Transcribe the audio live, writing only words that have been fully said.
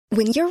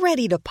When you're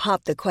ready to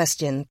pop the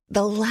question,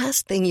 the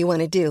last thing you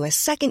want to do is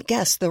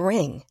second-guess the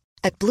ring.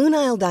 At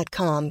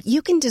BlueNile.com,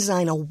 you can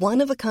design a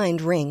one-of-a-kind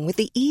ring with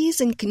the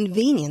ease and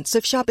convenience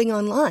of shopping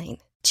online.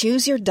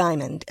 Choose your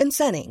diamond and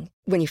setting.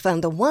 When you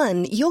find the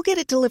one, you'll get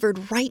it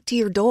delivered right to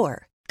your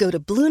door. Go to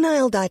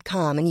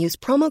BlueNile.com and use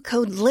promo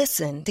code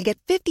LISTEN to get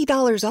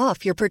 $50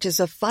 off your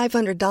purchase of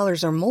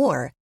 $500 or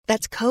more.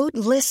 That's code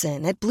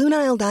LISTEN at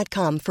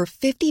BlueNile.com for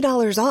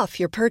 $50 off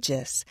your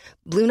purchase.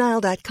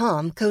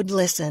 BlueNile.com, code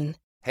LISTEN.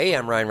 Hey,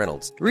 I'm Ryan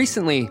Reynolds.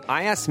 Recently,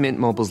 I asked Mint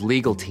Mobile's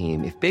legal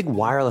team if big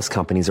wireless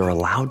companies are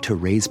allowed to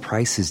raise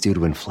prices due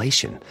to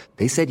inflation.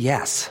 They said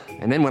yes.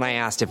 And then when I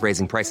asked if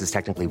raising prices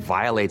technically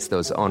violates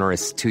those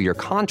onerous two-year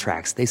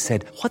contracts, they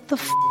said, "What the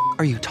f***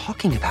 are you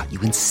talking about,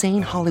 you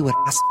insane Hollywood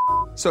ass?"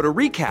 So to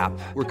recap,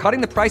 we're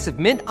cutting the price of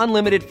Mint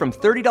Unlimited from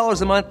 $30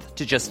 a month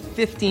to just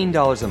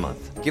 $15 a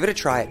month. Give it a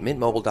try at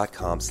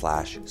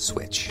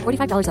mintmobile.com/switch.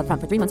 $45 up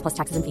front for 3 months plus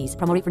taxes and fees.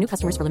 Promo rate for new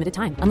customers for limited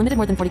time. Unlimited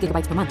more than 40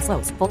 gigabytes per month.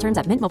 Slows full terms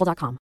at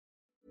mintmobile.com.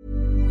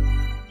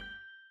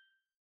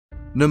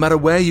 No matter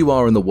where you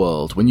are in the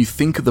world, when you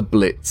think of the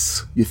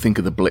Blitz, you think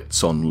of the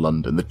Blitz on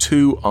London. The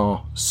two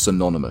are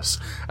synonymous,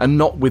 and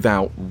not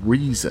without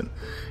reason.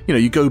 You know,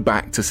 you go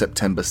back to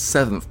September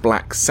 7th,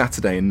 Black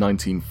Saturday in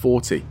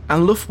 1940,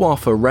 and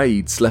Luftwaffe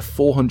raids left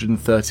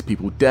 430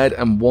 people dead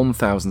and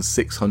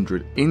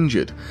 1,600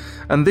 injured.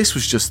 And this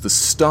was just the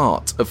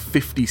start of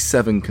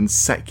 57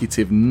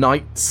 consecutive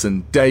nights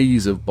and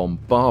days of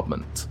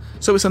bombardment.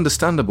 So it's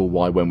understandable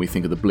why when we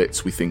think of the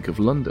Blitz, we think of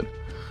London.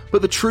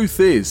 But the truth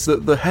is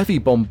that the heavy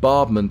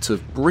bombardment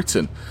of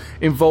Britain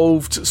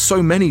involved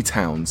so many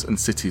towns and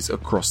cities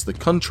across the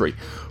country,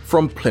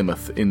 from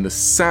Plymouth in the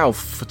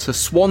south to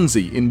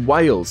Swansea in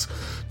Wales,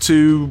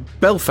 to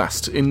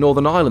Belfast in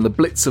Northern Ireland, the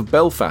Blitz of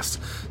Belfast,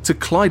 to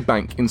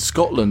Clydebank in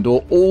Scotland,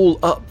 or all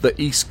up the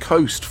east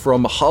coast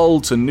from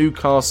Hull to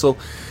Newcastle.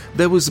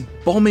 There was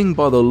bombing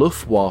by the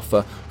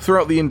Luftwaffe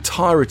throughout the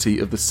entirety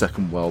of the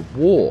Second World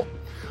War.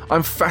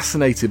 I'm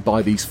fascinated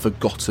by these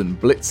forgotten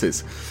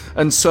blitzes,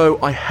 and so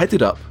I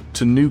headed up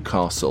to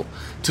Newcastle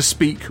to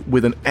speak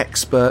with an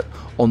expert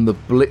on the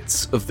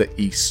Blitz of the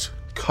East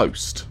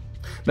Coast.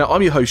 Now,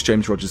 I'm your host,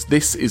 James Rogers.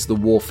 This is the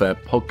Warfare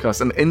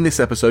Podcast, and in this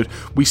episode,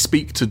 we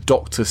speak to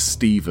Dr.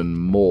 Stephen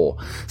Moore.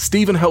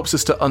 Stephen helps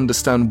us to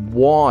understand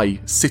why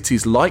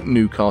cities like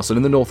Newcastle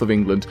in the north of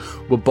England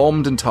were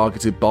bombed and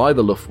targeted by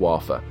the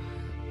Luftwaffe,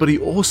 but he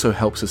also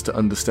helps us to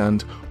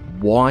understand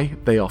why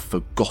they are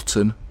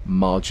forgotten,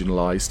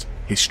 marginalised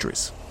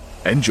histories.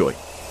 Enjoy.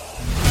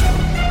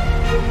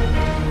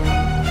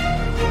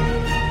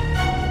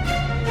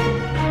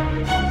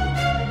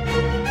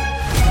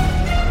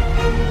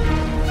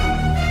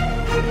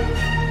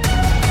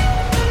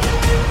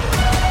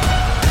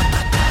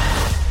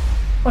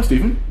 Hi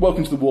Stephen,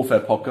 welcome to the Warfare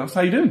Podcast.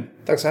 How you doing?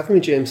 Thanks for having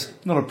me, James.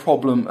 Not a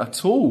problem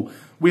at all.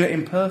 We are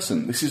in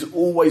person. This is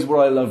always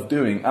what I love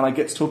doing, and I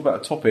get to talk about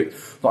a topic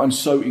that I'm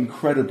so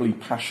incredibly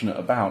passionate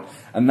about,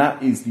 and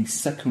that is the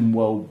Second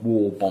World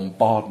War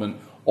bombardment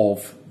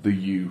of the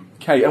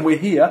UK. And we're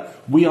here,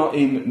 we are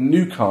in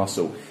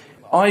Newcastle.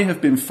 I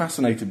have been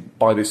fascinated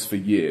by this for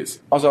years.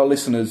 As our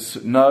listeners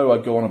know, I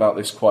go on about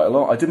this quite a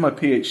lot. I did my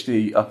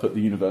PhD up at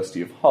the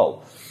University of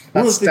Hull.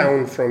 That's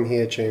down from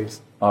here, James.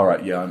 All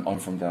right, yeah, I'm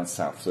from down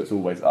south, so it's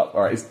always up.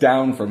 All right, it's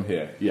down from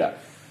here, yeah.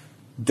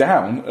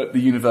 Down at the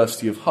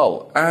University of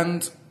Hull.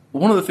 And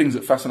one of the things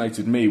that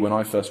fascinated me when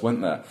I first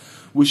went there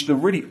was the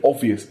really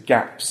obvious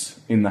gaps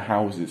in the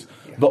houses,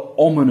 the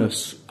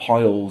ominous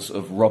piles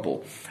of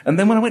rubble. And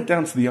then when I went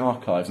down to the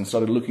archives and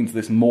started looking into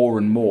this more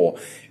and more,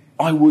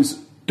 I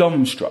was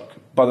dumbstruck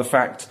by the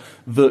fact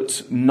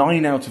that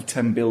 9 out of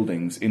 10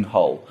 buildings in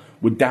Hull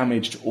were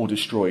damaged or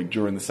destroyed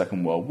during the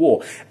Second World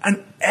War.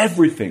 And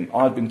everything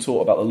I'd been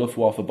taught about the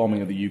Luftwaffe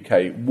bombing of the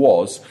UK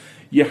was,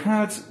 you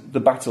had the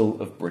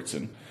Battle of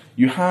Britain,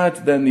 you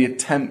had then the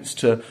attempts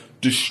to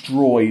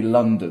destroy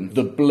London,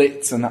 the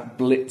Blitz and that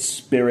Blitz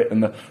spirit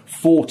and the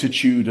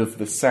fortitude of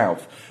the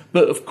South.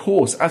 But of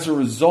course, as a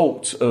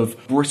result of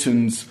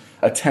Britain's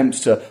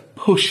attempts to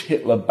push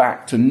Hitler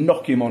back, to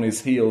knock him on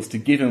his heels, to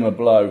give him a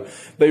blow,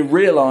 they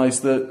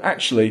realised that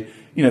actually,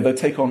 you know, they'd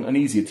take on an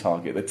easier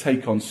target. They'd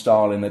take on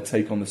Stalin, they'd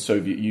take on the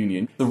Soviet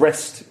Union. The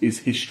rest is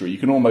history. You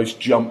can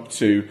almost jump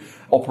to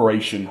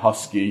Operation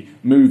Husky,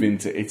 move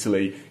into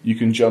Italy, you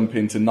can jump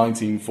into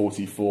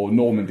 1944,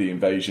 Normandy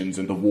invasions,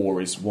 and the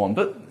war is won.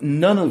 But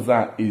none of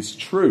that is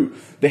true.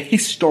 The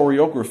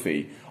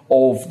historiography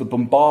of the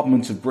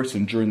bombardment of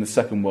Britain during the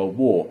Second World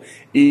War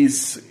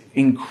is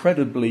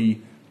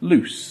incredibly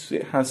loose.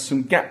 It has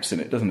some gaps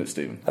in it, doesn't it,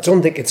 Stephen? I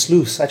don't think it's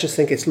loose. I just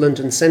think it's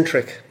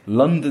London-centric.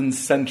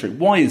 London-centric.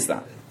 Why is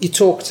that? You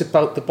talked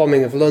about the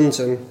bombing of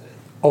London.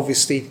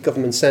 Obviously,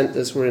 government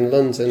centres were in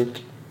London,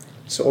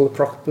 so all the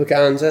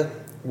propaganda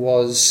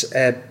was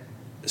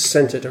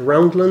centred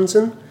around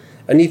London.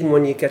 And even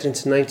when you get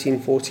into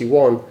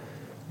 1941,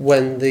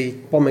 when the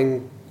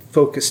bombing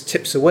focus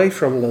tips away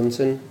from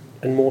London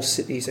and more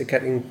cities are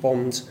getting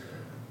bombed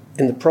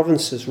in the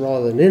provinces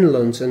rather than in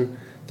London,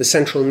 the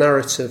central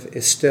narrative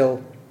is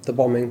still the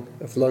bombing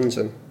of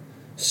London.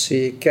 So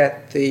you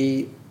get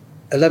the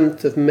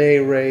 11th of May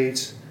raid,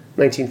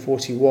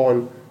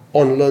 1941,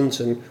 on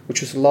London,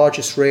 which was the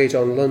largest raid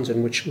on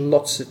London, which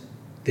lots of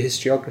the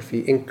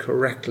historiography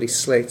incorrectly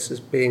slates as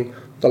being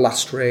the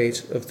last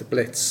raid of the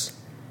Blitz,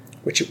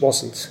 which it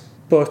wasn't.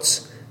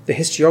 But the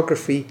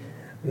historiography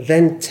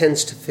then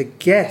tends to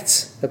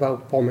forget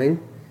about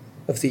bombing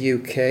of the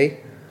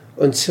UK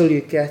until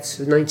you get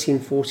to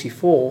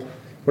 1944,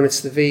 when it's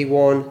the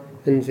V1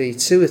 and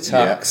V2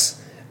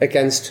 attacks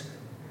against,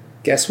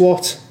 guess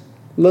what?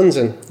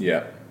 London.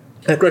 Yeah.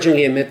 I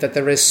grudgingly admit that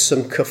there is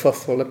some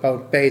kerfuffle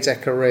about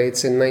Baedeker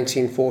raids in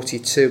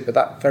 1942, but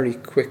that very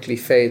quickly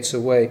fades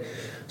away.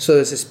 So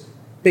there's this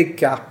big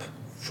gap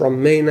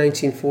from May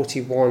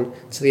 1941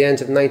 to the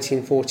end of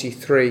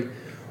 1943,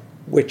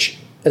 which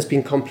has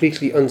been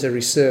completely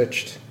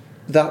under-researched.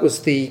 That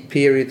was the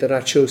period that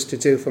I chose to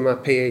do for my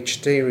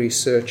PhD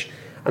research,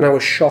 and I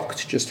was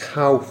shocked just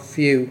how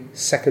few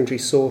secondary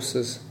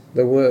sources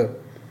there were.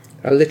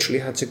 I literally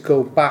had to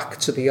go back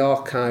to the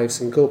archives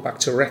and go back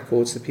to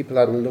records that people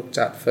hadn't looked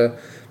at for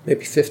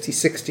maybe 50,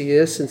 60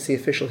 years since the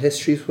official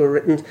histories were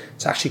written,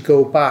 to actually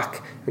go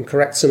back and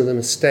correct some of the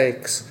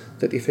mistakes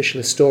that the official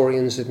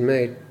historians had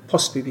made,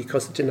 possibly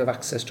because they didn't have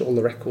access to all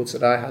the records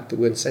that I had that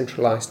weren't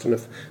centralised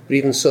enough. But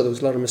even so, there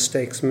was a lot of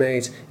mistakes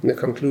made in the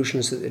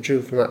conclusions that they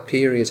drew from that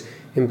period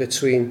in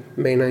between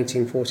May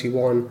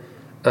 1941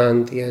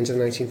 and the end of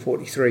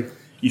 1943.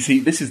 You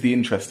see, this is the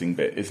interesting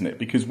bit, isn't it?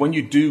 Because when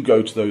you do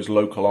go to those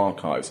local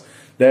archives,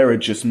 there are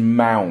just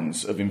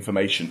mounds of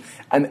information.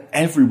 And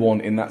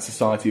everyone in that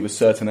society of a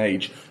certain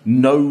age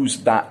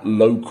knows that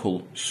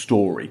local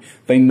story.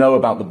 They know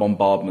about the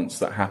bombardments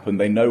that happened.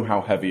 They know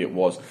how heavy it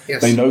was.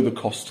 Yes. They know the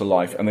cost to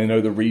life. And they know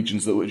the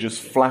regions that were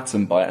just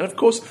flattened by it. And of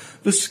course,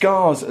 the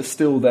scars are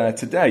still there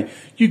today.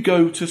 You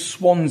go to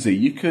Swansea.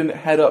 You can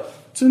head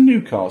up to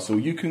Newcastle.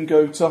 You can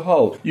go to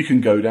Hull. You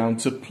can go down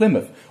to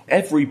Plymouth.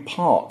 Every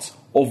part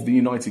of the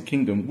United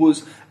Kingdom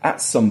was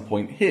at some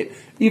point hit,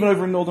 even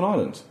over in Northern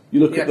Ireland. You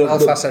look at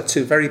Belfast had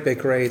two very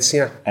big raids,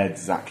 yeah.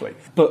 Exactly.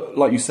 But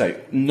like you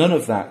say, none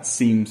of that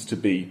seems to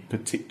be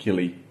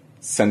particularly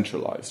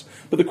centralised.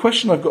 But the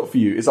question I've got for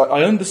you is,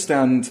 I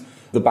understand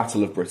the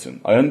Battle of Britain.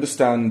 I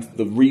understand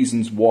the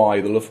reasons why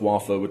the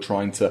Luftwaffe were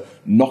trying to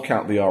knock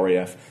out the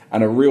RAF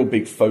and a real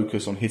big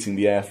focus on hitting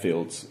the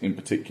airfields in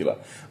particular.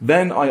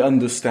 Then I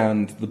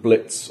understand the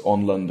Blitz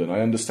on London.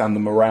 I understand the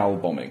morale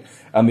bombing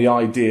and the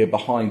idea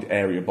behind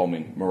area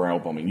bombing, morale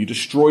bombing. You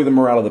destroy the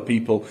morale of the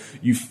people,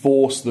 you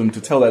force them to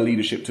tell their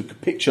leadership to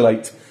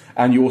capitulate,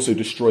 and you also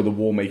destroy the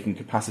war-making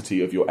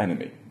capacity of your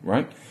enemy,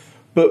 right?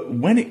 But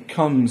when it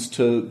comes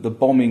to the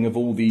bombing of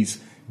all these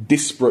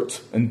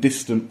disparate and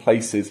distant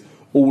places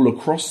all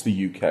across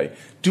the UK,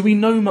 do we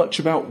know much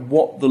about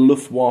what the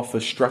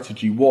Luftwaffe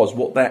strategy was,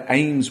 what their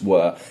aims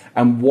were,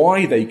 and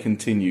why they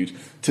continued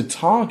to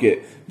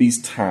target these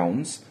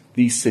towns,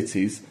 these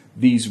cities,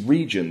 these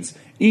regions,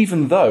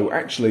 even though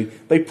actually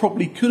they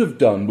probably could have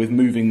done with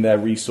moving their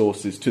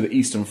resources to the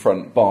Eastern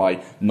Front by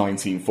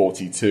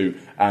 1942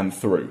 and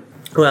through?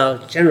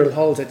 Well, General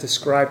Halder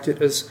described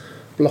it as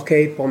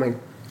blockade bombing,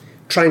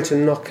 trying to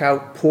knock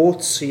out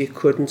ports so you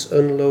couldn't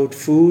unload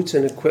food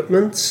and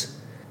equipment,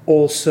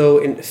 also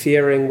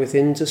interfering with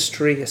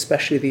industry,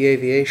 especially the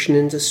aviation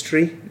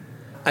industry,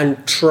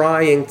 and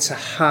trying to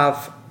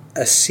have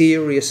a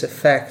serious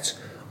effect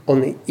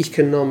on the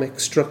economic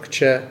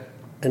structure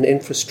and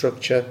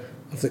infrastructure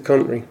of the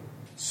country.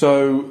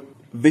 So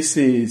this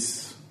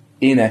is,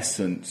 in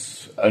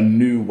essence, a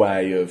new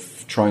way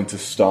of trying to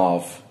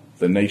starve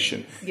the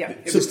nation. Yeah,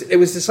 it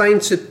was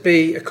designed to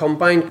be a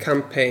combined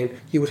campaign.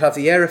 You would have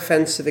the air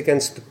offensive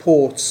against the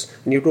ports,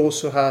 and you'd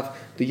also have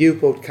the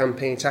U-boat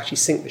campaign to actually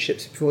sink the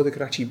ships before they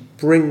could actually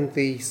bring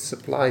the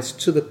supplies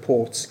to the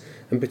ports.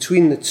 And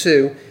between the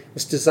two, it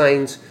was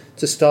designed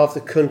to starve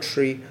the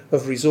country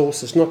of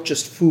resources, not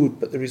just food,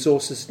 but the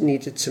resources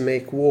needed to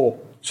make war.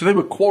 So they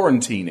were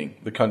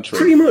quarantining the country.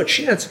 Pretty much,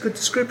 yeah, it's a good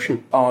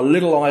description. Our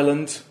little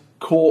island,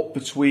 caught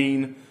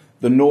between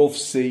the North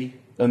Sea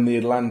and the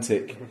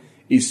Atlantic,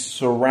 is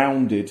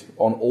surrounded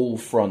on all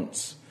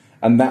fronts.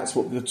 And that's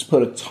what's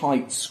put a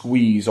tight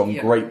squeeze on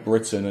Great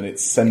Britain and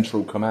its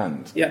central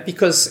command. Yeah,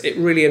 because it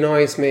really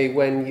annoys me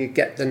when you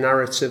get the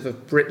narrative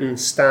of Britain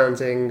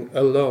standing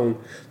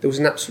alone. There was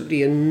an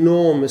absolutely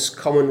enormous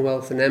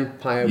Commonwealth and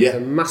Empire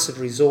with massive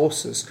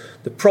resources.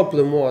 The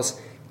problem was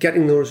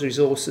getting those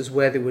resources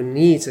where they were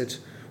needed,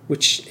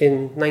 which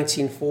in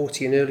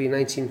 1940 and early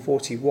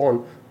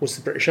 1941 was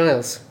the British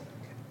Isles.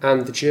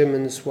 And the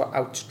Germans were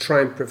out to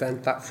try and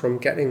prevent that from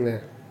getting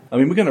there. I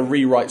mean, we're going to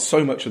rewrite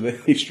so much of the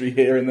history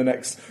here in the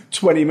next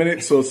 20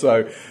 minutes or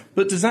so.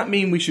 But does that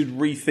mean we should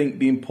rethink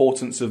the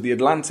importance of the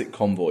Atlantic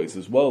convoys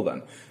as well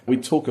then? We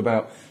talk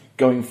about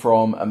going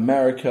from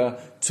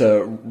America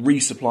to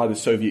resupply the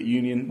Soviet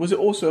Union. Was it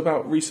also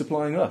about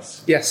resupplying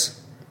us?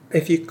 Yes.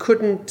 If you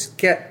couldn't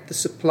get the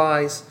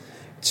supplies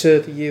to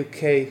the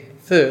UK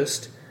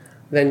first,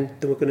 then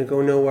they were going to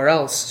go nowhere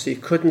else. So you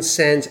couldn't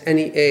send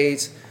any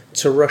aid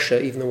to Russia,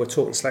 even though we're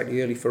talking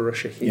slightly early for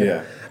Russia here.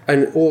 Yeah.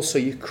 And also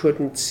you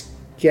couldn't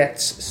get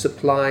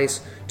supplies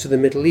to the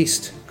Middle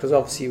East, because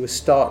obviously you were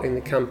starting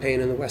the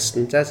campaign in the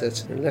Western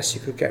Desert. Unless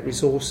you could get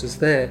resources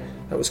there,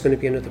 that was going to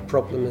be another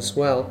problem as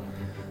well.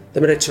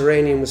 The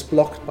Mediterranean was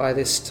blocked by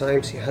this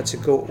time, so you had to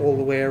go all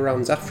the way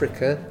around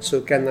Africa. So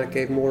again, that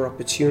gave more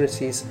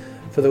opportunities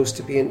for those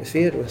to be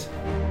interfered with.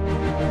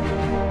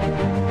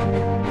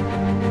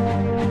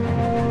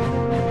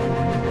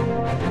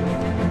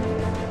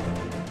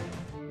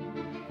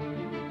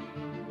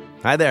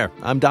 Hi there,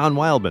 I'm Don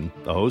Wildman,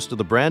 the host of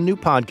the brand new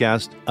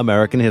podcast,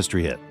 American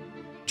History Hit.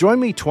 Join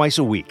me twice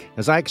a week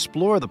as I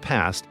explore the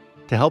past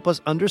to help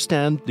us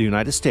understand the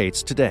United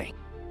States today.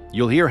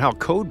 You'll hear how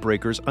code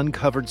breakers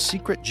uncovered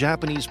secret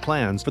Japanese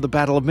plans for the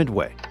Battle of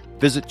Midway,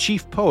 visit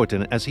Chief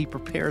Powhatan as he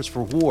prepares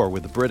for war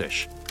with the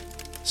British,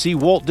 see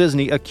Walt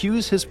Disney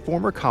accuse his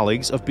former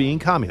colleagues of being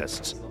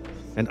communists,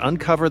 and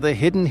uncover the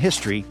hidden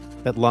history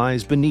that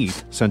lies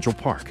beneath Central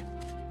Park.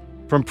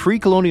 From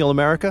pre-colonial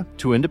America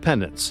to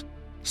independence,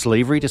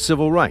 slavery to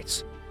civil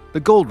rights, the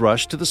gold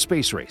rush to the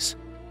space race,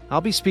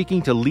 I'll be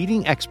speaking to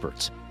leading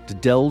experts to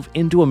delve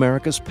into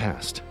America's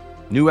past.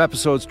 New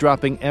episodes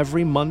dropping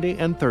every Monday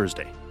and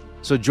Thursday.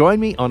 So join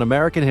me on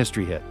American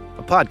History Hit,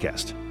 a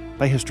podcast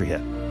by History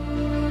Hit.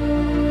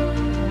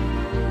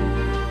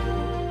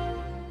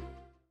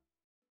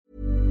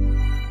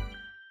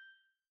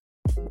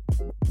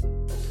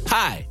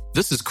 Hi,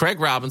 this is Craig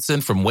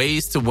Robinson from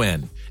Ways to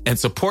Win, and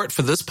support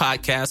for this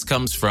podcast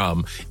comes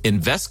from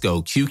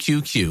Invesco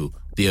QQQ,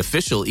 the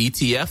official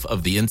ETF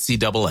of the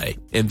NCAA.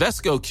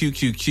 Invesco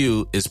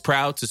QQQ is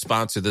proud to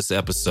sponsor this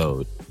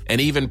episode,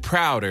 and even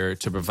prouder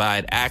to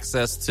provide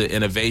access to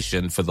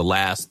innovation for the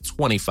last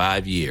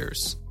 25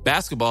 years.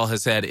 Basketball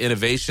has had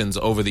innovations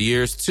over the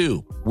years,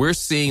 too. We're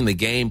seeing the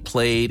game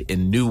played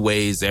in new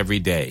ways every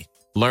day.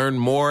 Learn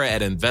more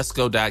at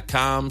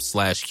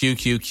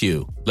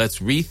Invesco.com/QQQ. Let's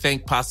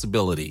rethink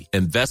possibility.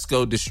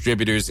 Invesco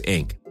Distributors,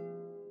 Inc.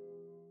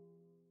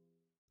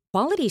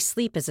 Quality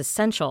sleep is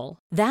essential.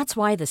 That's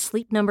why the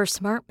Sleep Number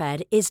Smart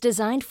Bed is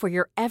designed for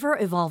your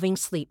ever-evolving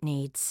sleep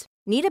needs.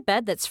 Need a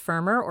bed that's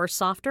firmer or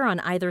softer on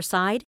either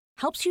side?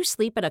 Helps you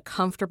sleep at a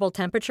comfortable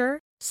temperature?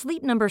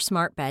 Sleep Number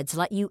Smart Beds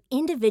let you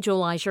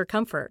individualize your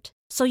comfort,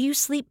 so you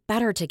sleep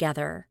better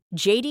together.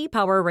 J.D.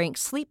 Power ranks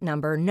Sleep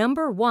Number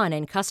 #1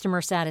 in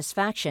customer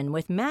satisfaction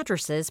with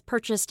mattresses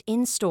purchased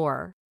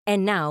in-store.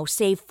 And now,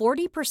 save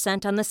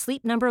 40% on the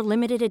Sleep Number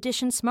Limited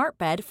Edition Smart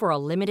Bed for a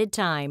limited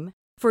time.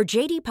 For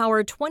J.D.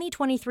 Power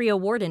 2023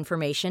 award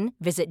information,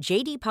 visit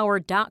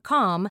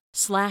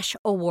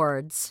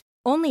jdpower.com/awards.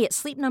 Only at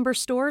Sleep Number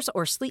stores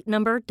or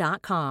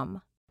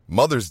sleepnumber.com.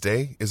 Mother's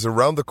Day is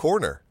around the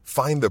corner.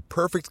 Find the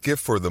perfect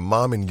gift for the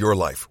mom in your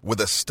life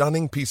with a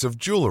stunning piece of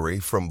jewelry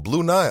from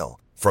Blue Nile.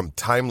 From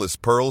timeless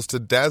pearls to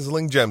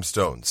dazzling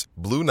gemstones,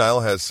 Blue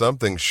Nile has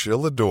something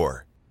she'll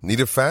adore.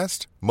 Need it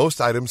fast? Most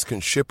items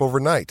can ship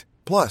overnight.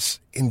 Plus,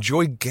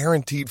 enjoy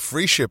guaranteed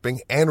free shipping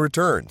and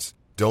returns.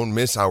 Don't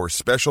miss our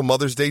special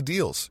Mother's Day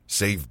deals.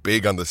 Save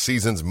big on the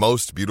season's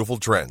most beautiful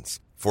trends.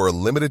 For a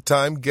limited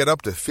time, get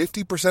up to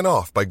 50%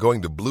 off by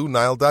going to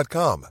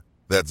BlueNile.com.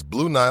 That's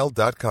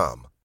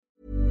BlueNile.com.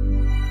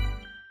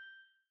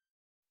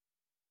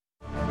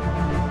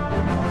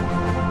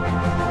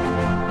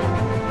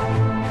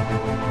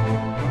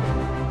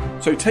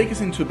 So take us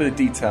into a bit of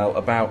detail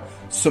about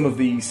some of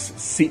these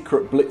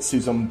secret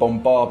blitzes and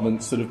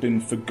bombardments that have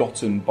been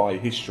forgotten by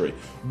history.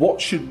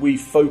 What should we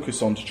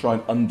focus on to try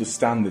and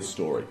understand this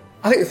story?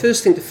 I think the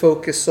first thing to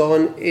focus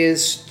on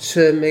is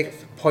to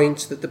make the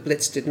point that the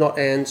Blitz did not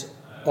end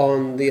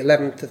on the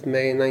 11th of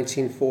May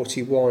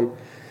 1941.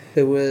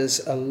 There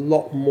was a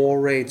lot more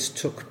raids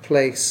took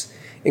place,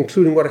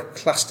 including what are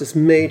classed as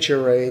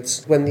major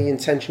raids, when the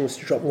intention was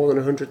to drop more than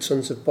 100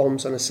 tons of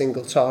bombs on a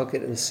single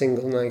target in a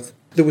single night.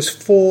 There was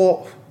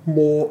 4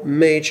 more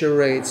major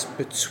raids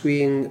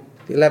between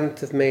the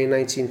 11th of May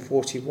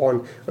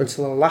 1941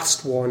 until the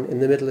last one in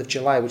the middle of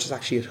July, which is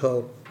actually at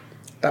Hull.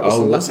 That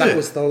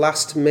was the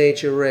last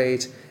major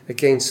raid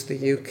against the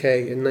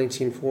UK in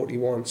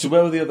 1941. So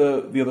where were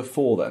the other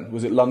 4 then?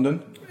 Was it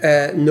London?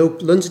 No,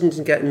 London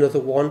didn't get another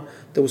one.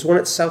 There was one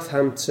at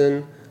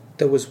Southampton.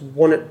 There was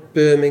one at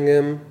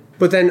Birmingham.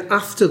 But then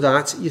after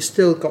that, you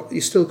still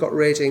got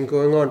raiding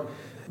going on.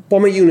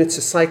 Bomber units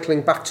are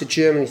cycling back to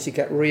Germany to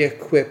get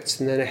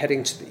re-equipped and then are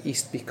heading to the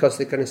east because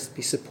they're going to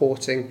be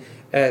supporting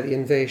the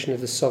invasion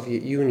of the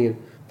Soviet Union.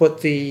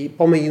 But the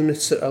bomber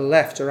units that are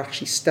left are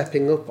actually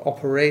stepping up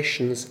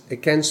operations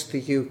against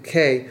the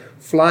UK,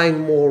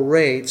 flying more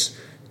raids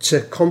to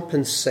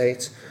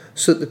compensate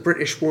so that the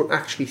British won't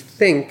actually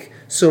think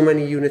so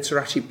many units are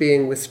actually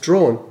being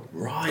withdrawn.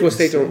 Right. Of course,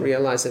 they don't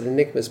realise that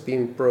Enigma's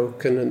been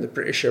broken and the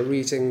British are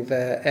reading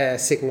their air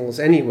signals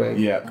anyway.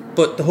 Yeah.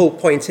 But the whole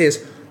point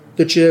is,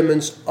 the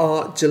Germans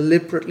are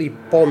deliberately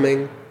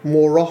bombing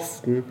more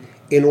often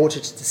in order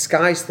to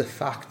disguise the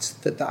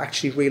fact that they're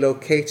actually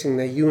relocating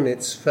their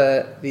units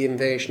for the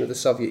invasion of the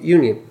Soviet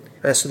Union.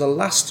 So the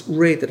last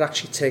raid that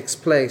actually takes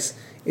place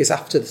is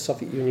after the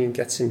Soviet Union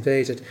gets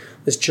invaded.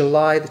 There's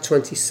July the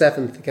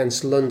 27th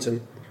against London,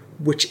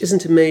 which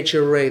isn't a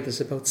major raid. There's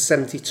about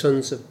 70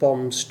 tons of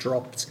bombs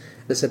dropped.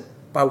 There's a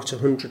about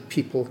 100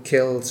 people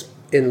killed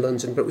in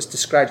London, but it was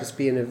described as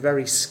being a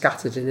very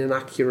scattered and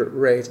inaccurate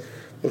raid.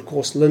 But of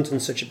course,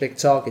 London's such a big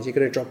target. You're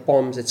going to drop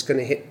bombs, it's going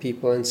to hit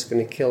people and it's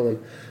going to kill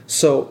them.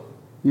 So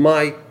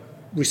my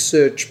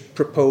research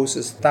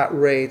proposes that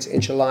raid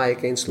in July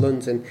against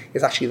London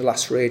is actually the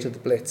last raid of the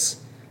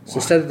Blitz. So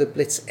instead of the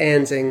Blitz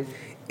ending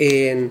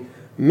in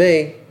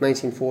May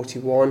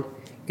 1941,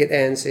 it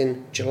ends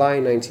in July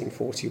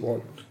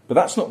 1941. But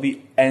that's not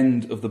the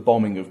end of the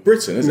bombing of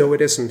Britain, is it? No,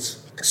 it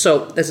isn't.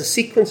 So there's a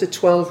sequence of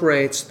 12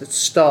 raids that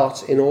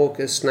start in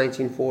August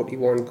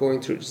 1941,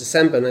 going through to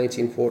December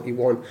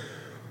 1941,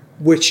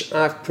 which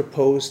I've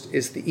proposed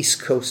is the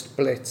East Coast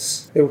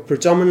Blitz. They were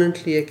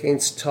predominantly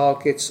against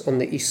targets on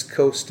the east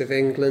coast of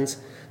England.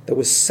 There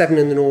was 7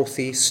 in the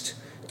northeast,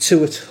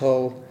 2 at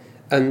Hull,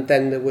 and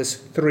then there was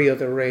 3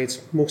 other raids,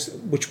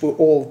 which were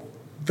all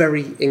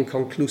very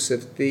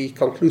inconclusive. The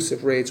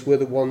conclusive raids were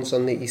the ones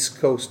on the east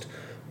coast,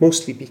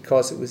 mostly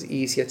because it was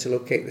easier to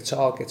locate the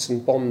targets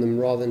and bomb them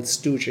rather than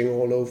stooging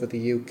all over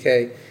the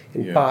UK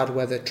in bad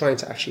weather, trying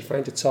to actually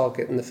find a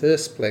target in the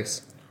first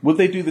place. Would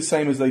they do the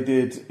same as they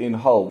did in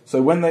Hull?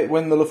 So when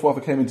the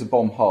Luftwaffe came in to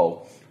bomb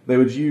Hull, they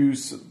would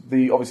use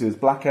obviously there's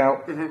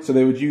blackout, so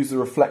they would use the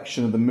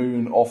reflection of the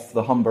moon off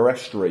the Humber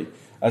estuary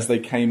as they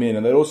came in,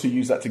 and they'd also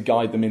use that to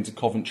guide them into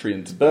Coventry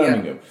and to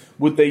Birmingham. Yeah.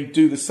 Would they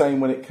do the same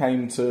when it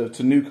came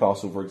to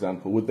Newcastle, for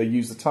example? Would they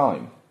use the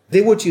Tyne?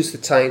 They would use the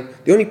Tyne.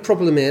 The only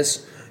problem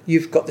is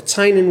you've got the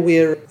Tyne and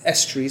Wear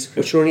estuaries,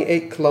 which are only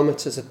 8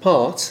 kilometres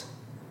apart.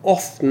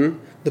 Often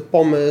the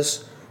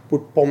bombers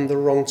would bomb the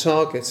wrong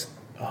target.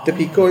 They'd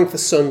be going for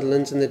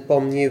Sunderland and they'd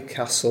bomb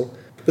Newcastle.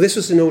 But this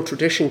was an old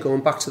tradition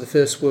going back to the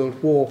First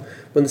World War.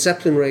 When the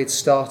Zeppelin raid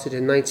started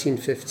in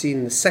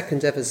 1915, the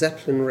second ever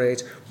Zeppelin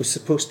raid was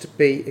supposed to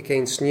be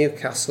against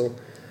Newcastle.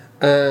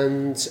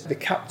 And the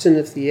captain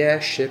of the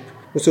airship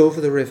was over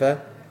the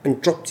river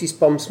and dropped his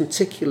bombs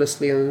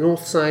meticulously on the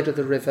north side of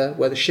the river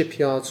where the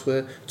shipyards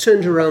were,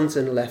 turned around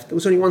and left. There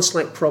was only one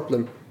slight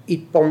problem.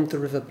 He'd bombed the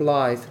River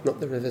Blythe, not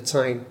the River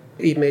Tyne.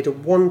 He'd made a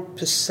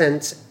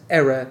 1%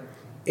 error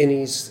in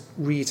his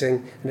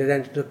reading, and it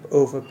ended up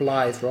over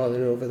Blythe rather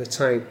than over the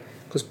Tyne,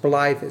 because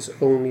Blythe is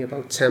only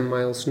about 10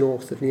 miles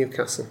north of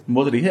Newcastle. And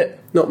what did he hit?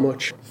 Not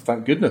much.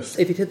 Thank goodness.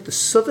 If he'd hit the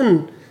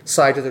southern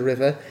side of the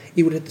river,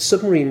 he would hit the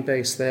submarine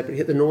base there, but he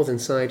hit the northern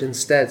side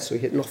instead, so he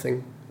hit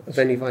nothing of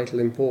any vital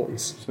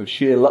importance. So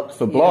sheer luck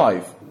for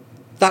Blythe. Yeah.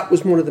 That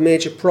was one of the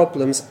major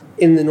problems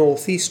in the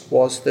northeast,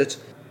 was that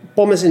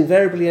bombers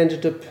invariably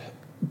ended up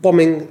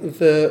bombing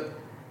the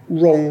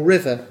wrong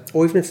river,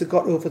 or even if they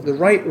got over the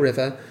right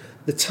river,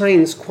 the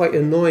Tyne's quite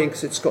annoying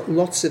because it's got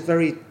lots of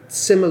very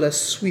similar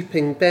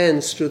sweeping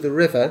bends through the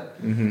river,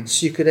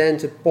 so you could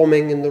end up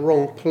bombing in the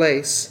wrong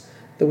place.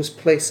 There was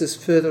places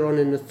further on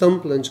in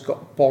Northumberland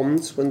got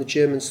bombed when the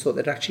Germans thought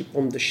they'd actually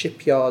bombed the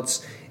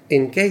shipyards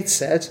in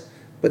Gateshead,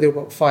 but they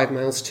were about 5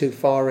 miles too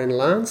far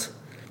inland.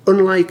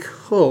 Unlike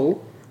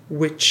Hull,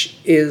 which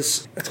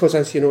is, of course,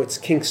 as you know, it's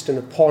Kingston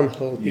upon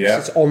Hull,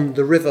 because it's on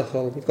the River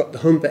Hull. You've got the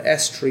Humber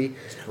estuary,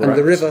 and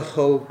the River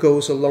Hull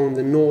goes along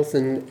the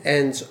northern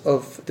end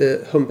of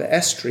the Humber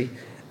estuary,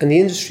 and the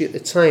industry at the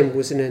time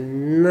was in a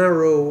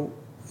narrow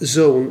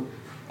zone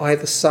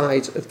either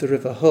side of the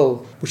River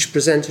Hull, which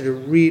presented a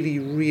really,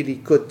 really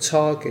good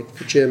target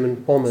for German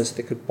bombers.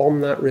 They could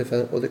bomb that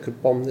river or they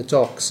could bomb the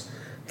docks.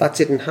 That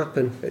didn't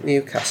happen at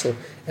Newcastle.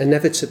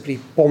 Inevitably,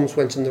 bombs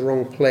went in the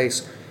wrong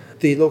place.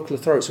 The local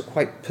authorities were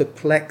quite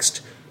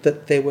perplexed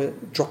that they were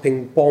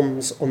dropping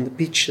bombs on the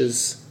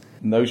beaches.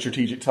 No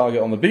strategic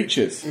target on the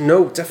beaches?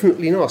 No,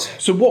 definitely not.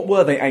 So what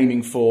were they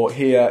aiming for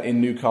here in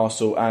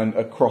Newcastle and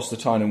across the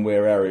Tyne and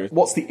Wear area?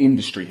 What's the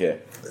industry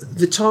here?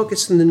 The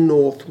targets in the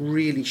north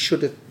really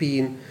should have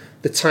been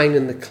the Tyne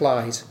and the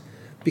Clyde,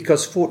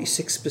 because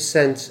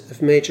 46%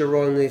 of major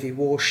Royal Navy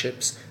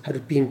warships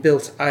had been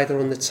built either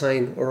on the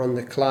Tyne or on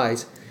the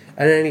Clyde.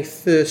 And any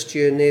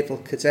first-year naval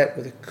cadet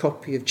with a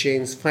copy of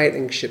Jane's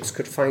fighting ships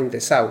could find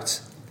this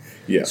out.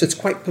 Yeah. So it's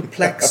quite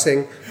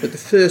perplexing, but the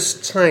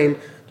first time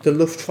the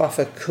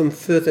Luftwaffe come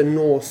further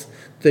north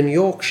than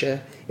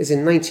Yorkshire is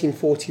in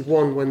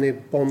 1941 when they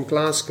bombed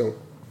Glasgow.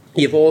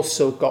 You've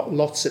also got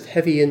lots of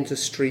heavy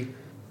industry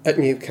at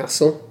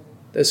Newcastle.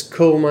 There's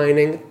coal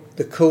mining.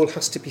 The coal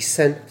has to be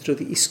sent through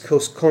the East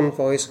Coast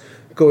convoys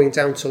going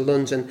down to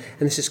London,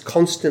 and this is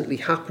constantly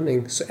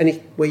happening. So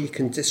any way you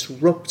can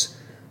disrupt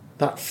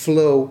that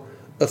flow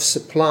of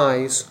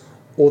supplies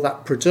or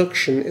that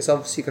production is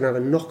obviously going to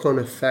have a knock-on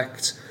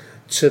effect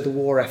to the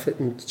war effort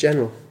in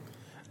general.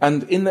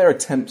 And in their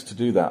attempts to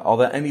do that, are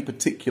there any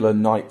particular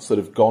nights that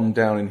have gone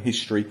down in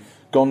history,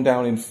 gone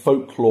down in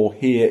folklore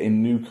here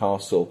in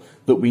Newcastle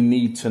that we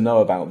need to know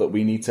about, that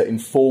we need to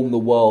inform the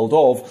world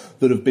of,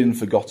 that have been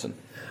forgotten?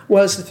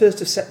 Well, it's the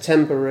 1st of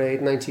September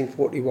raid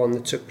 1941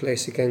 that took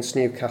place against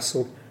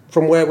Newcastle.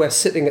 From where we're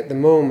sitting at the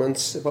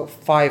moment, about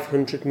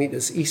 500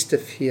 metres east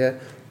of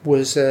here,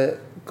 was a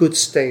goods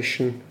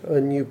station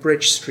on New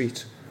Bridge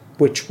Street,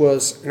 which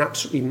was an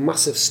absolutely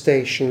massive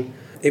station.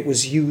 It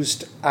was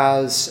used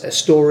as a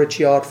storage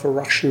yard for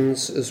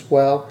rations as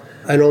well.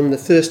 And on the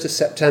 1st of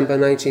September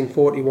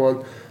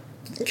 1941,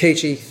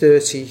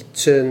 KG-30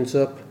 turned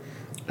up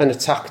and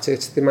attacked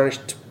it. They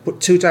managed to put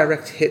 2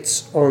 direct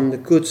hits on the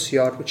goods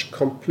yard, which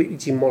completely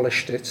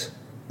demolished it.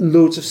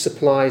 Loads of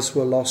supplies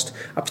were lost.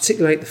 I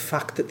particularly like the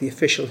fact that the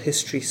official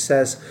history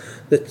says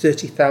that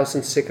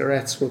 30,000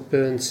 cigarettes were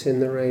burnt in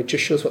the raid.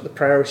 Just shows what the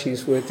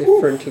priorities were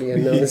differently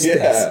in those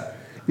days.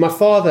 My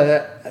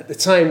father at the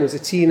time was a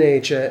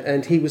teenager,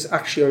 and he was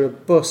actually on a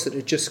bus that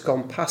had just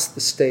gone past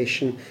the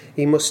station.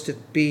 He must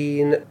have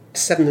been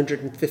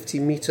 750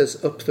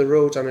 metres up the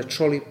road on a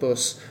trolley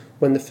bus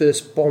when the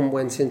first bomb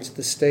went into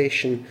the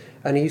station,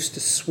 and he used to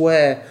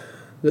swear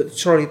that the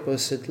trolley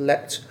bus had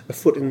leapt a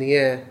foot in the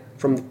air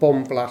from the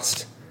bomb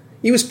blast.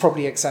 He was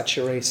probably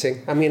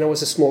exaggerating. I mean, I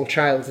was a small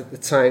child at the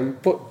time,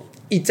 but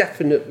he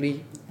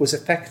definitely was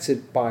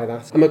affected by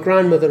that. And my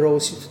grandmother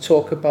always used to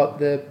talk about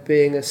there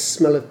being a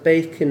smell of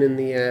bacon in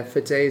the air for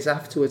days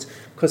afterwards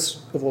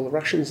because of all the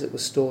rations that were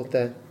stored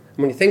there. And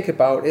when you think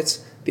about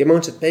it, the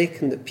amount of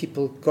bacon that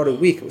people got a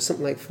week, it was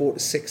something like 4 to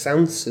 6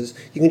 ounces.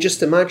 You can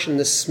just imagine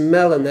the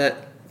smell, and they're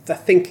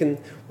thinking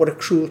what a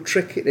cruel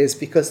trick it is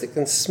because they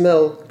can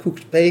smell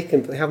cooked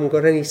bacon, but they haven't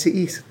got any to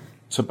eat.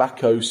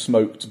 Tobacco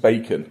smoked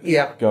bacon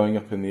going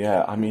up in the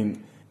air. I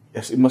mean,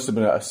 yes, it must have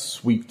been a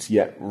sweet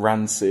yet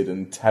rancid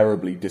and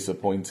terribly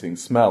disappointing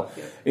smell.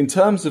 Yeah. In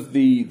terms of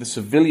the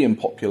civilian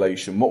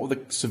population, what were the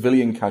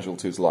civilian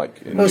casualties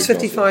like? There was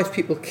 55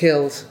 people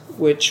killed,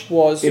 which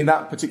was in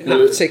that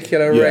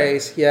particular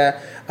raid,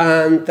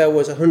 and there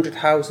was 100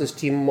 houses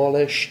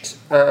demolished,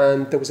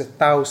 and there was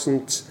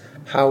 1,000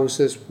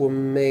 houses were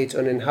made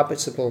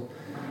uninhabitable.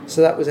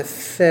 So that was a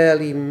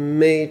fairly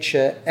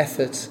major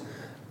effort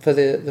for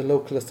the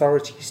local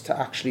authorities to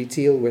actually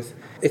deal with.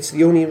 It's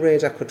the only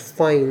raid I could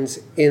find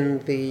in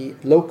the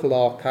local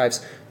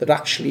archives that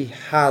actually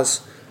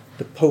has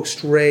the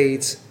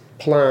post-raid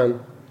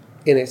plan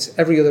in it.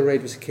 Every other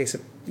raid was a case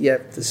of,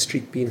 the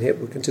street being hit,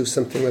 we can do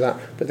something with that.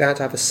 But they had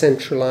to have a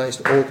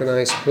centralised,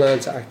 organised plan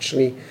to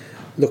actually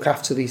look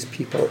after these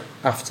people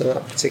after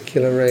that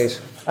particular raid.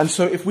 And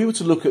so if we were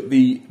to look at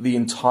the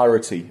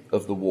entirety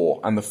of the war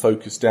and the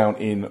focus down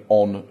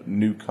on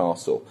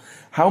Newcastle,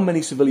 how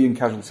many civilian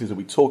casualties are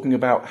we talking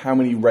about? How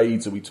many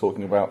raids are we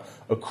talking about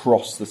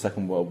across the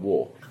Second World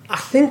War? I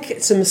think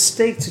it's a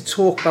mistake to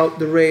talk about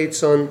the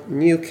raids on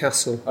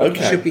Newcastle.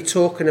 Okay. We should be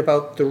talking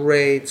about the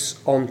raids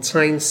on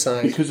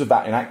Tyneside. Because of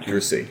that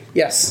inaccuracy?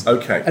 Yes.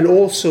 Okay. And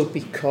also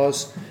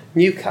because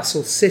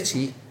Newcastle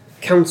City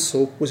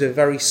Council was a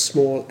very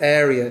small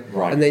area.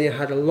 Right. And then you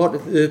had a lot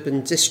of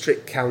urban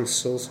district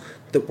councils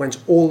that went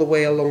all the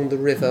way along the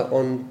river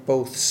on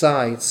both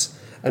sides.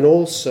 And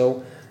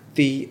also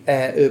the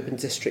urban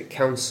district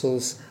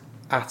councils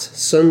at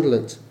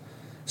Sunderland.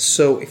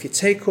 So if you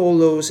take all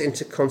those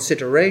into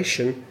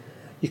consideration,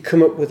 you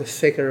come up with a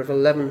figure of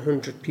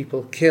 1,100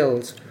 people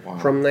killed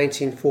from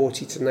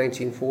 1940 to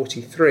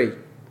 1943.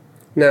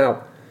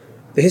 Now,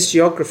 the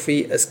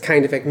historiography has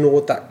kind of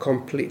ignored that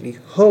completely.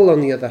 Hull,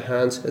 on the other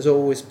hand, has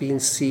always been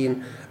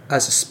seen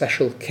as a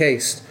special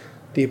case,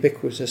 the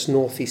ubiquitous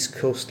northeast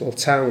coastal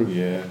town.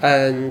 Yeah.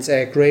 And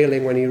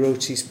Grayling, when he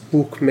wrote his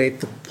book,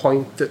 made the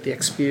point that the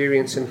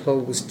experience in Hull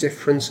was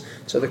different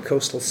to the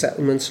coastal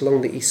settlements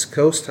along the east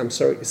coast. I'm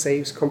sorry to say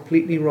he was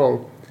completely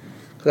wrong,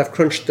 because I've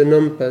crunched the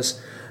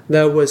numbers.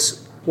 There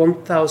was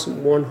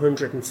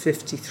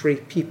 1,153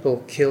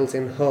 people killed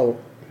in Hull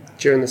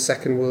during the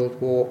Second World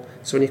War.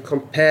 So when you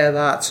compare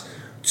that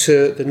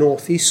to the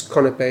northeast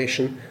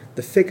conurbation,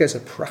 the figures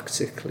are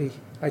practically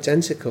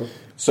identical.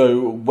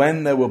 So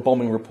when there were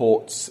bombing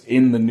reports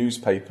in the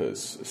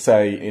newspapers,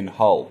 say in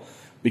Hull,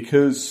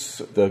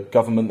 because the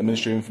government, the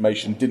Ministry of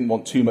Information, didn't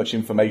want too much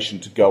information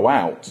to go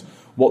out,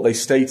 what they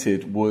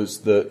stated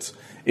was that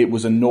it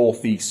was a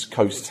northeast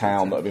coast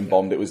town that had been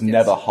bombed. It was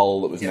never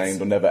Hull that was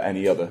named, or never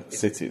any other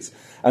cities.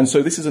 And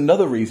so this is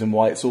another reason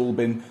why it's all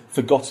been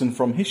forgotten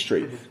from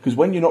history. Because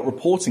when you're not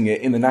reporting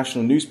it in the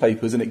national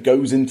newspapers and it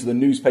goes into the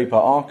newspaper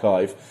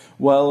archive,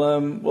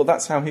 well,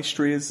 that's how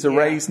history is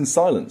erased and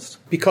silenced.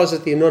 Because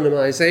of the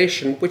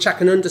anonymisation, which I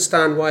can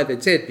understand why they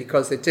did,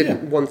 because they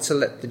didn't want to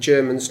let the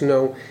Germans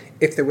know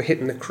if they were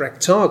hitting the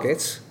correct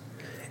target.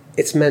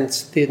 It's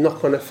meant the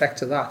knock-on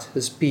effect of that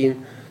has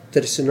been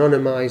that it's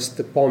anonymised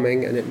the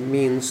bombing, and it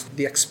means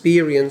the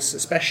experience,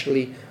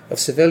 especially of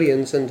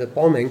civilians under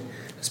bombing,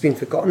 has been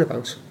forgotten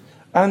about.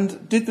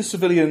 And did the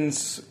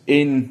civilians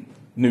in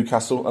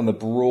Newcastle and the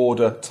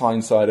broader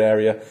Tyneside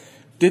area,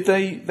 did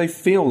they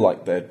feel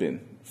like they'd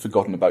been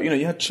forgotten about? You know,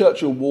 you had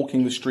Churchill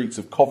walking the streets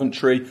of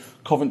Coventry,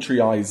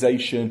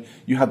 Coventryisation,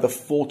 you had the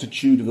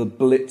fortitude of the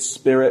Blitz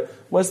spirit.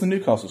 Where's the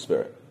Newcastle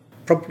spirit?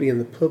 Probably in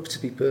the pub, to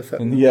be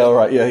perfect. Yeah, all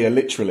right, yeah,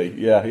 literally.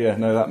 Yeah,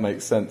 no, that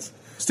makes sense.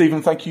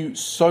 Stephen, thank you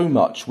so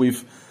much.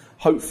 We've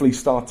hopefully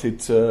started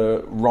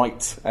to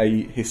right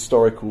a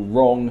historical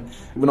wrong.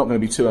 We're not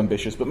going to be too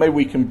ambitious, but maybe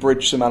we can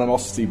bridge some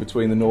animosity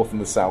between the North and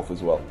the South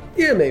as well.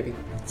 Yeah, maybe.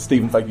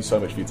 Stephen, thank you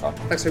so much for your time.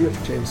 Thanks very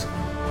much, James.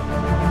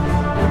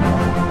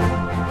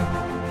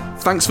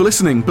 Thanks for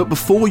listening, but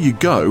before you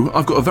go,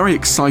 I've got a very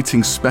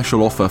exciting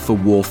special offer for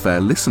Warfare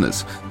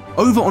listeners.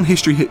 Over on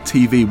History Hit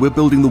TV, we're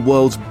building the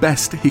world's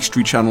best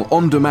history channel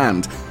on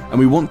demand, and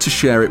we want to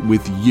share it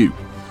with you.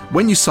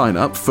 When you sign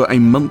up for a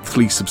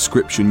monthly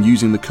subscription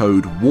using the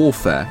code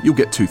WARFARE, you'll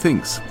get two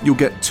things. You'll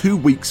get 2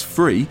 weeks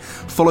free,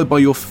 followed by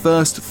your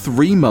first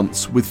 3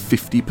 months with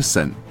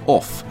 50%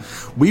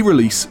 off. We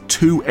release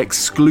 2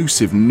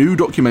 exclusive new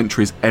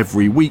documentaries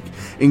every week,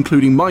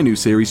 including my new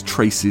series,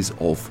 Traces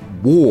of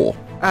War.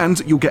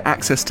 And you'll get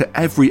access to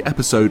every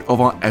episode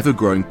of our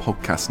ever-growing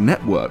podcast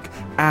network,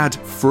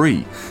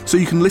 ad-free. So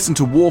you can listen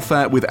to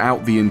Warfare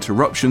without the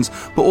interruptions,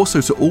 but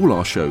also to all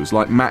our shows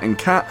like Matt and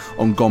Kat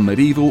on Gone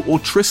Medieval or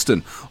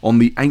Tristan on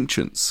The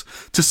Ancients.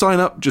 To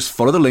sign up, just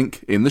follow the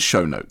link in the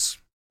show notes.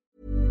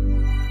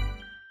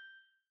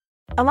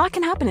 A lot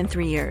can happen in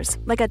 3 years,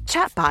 like a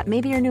chatbot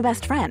may be your new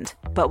best friend.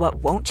 But what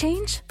won't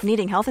change?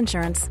 Needing health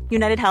insurance.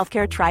 United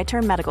Healthcare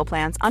Tri-Term Medical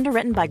Plans,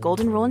 underwritten by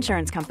Golden Rule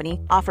Insurance Company,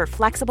 offer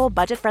flexible,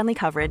 budget-friendly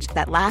coverage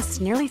that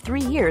lasts nearly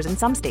 3 years in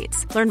some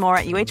states. Learn more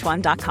at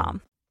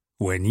uh1.com.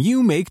 When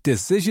you make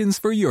decisions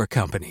for your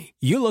company,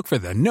 you look for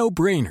the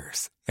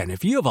no-brainers. And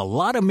if you have a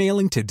lot of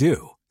mailing to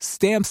do,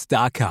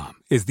 Stamps.com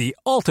is the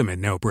ultimate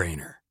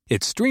no-brainer.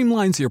 It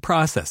streamlines your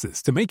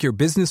processes to make your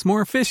business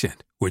more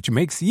efficient, which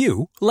makes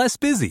you less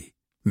busy.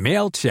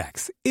 Mail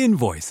checks,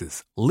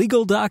 invoices,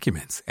 legal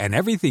documents, and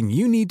everything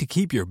you need to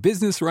keep your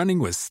business running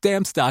with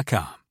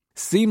Stamps.com.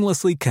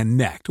 Seamlessly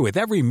connect with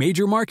every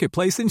major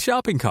marketplace and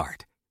shopping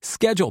cart.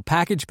 Schedule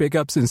package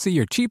pickups and see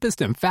your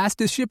cheapest and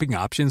fastest shipping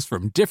options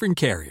from different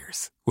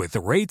carriers, with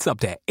rates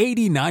up to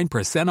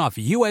 89% off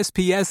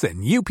USPS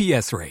and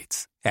UPS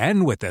rates.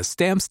 And with the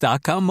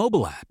Stamps.com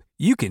mobile app,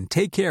 you can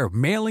take care of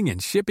mailing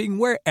and shipping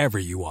wherever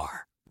you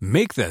are.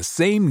 Make the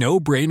same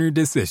no-brainer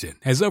decision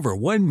as over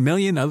 1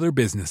 million other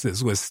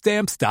businesses with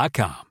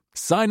Stamps.com.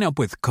 Sign up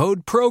with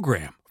code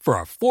PROGRAM for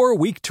a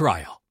 4-week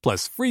trial,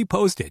 plus free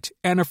postage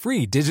and a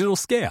free digital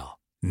scale.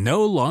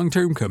 No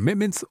long-term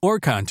commitments or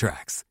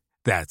contracts.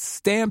 That's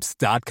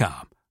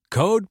Stamps.com.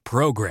 Code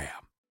PROGRAM.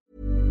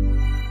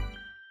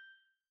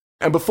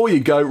 And before you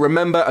go,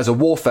 remember, as a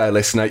Warfare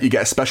listener, you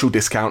get a special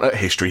discount at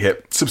History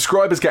Hit.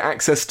 Subscribers get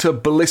access to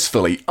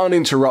blissfully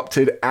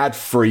uninterrupted,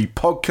 ad-free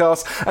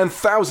podcasts and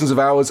thousands of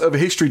hours of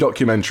history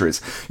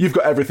documentaries. You've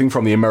got everything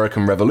from the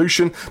American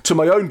Revolution to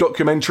my own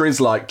documentaries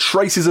like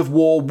Traces of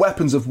War,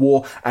 Weapons of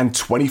War, and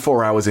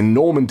 24 Hours in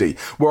Normandy,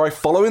 where I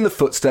follow in the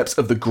footsteps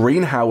of the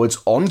Green Howards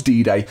on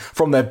D-Day,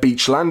 from their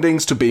beach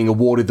landings to being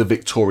awarded the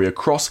Victoria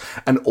Cross,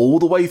 and all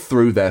the way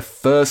through their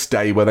first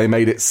day where they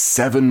made it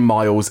 7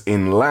 miles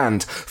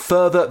inland,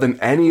 further than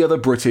any other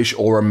British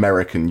or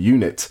American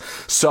unit.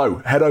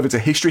 So head over to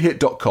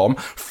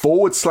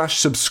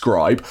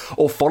historyhit.com/subscribe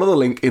or follow the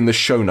link in the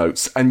show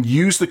notes and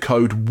use the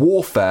code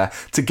WARFARE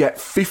to get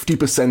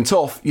 50%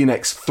 off your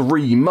next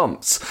 3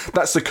 months.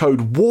 That's the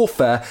code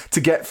WARFARE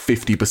to get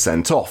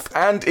 50% off.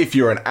 And if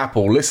you're an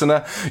Apple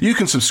listener, you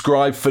can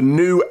subscribe for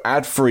new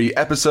ad-free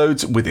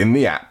episodes within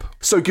the app.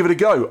 So give it a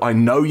go. I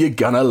know you're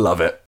gonna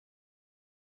love it.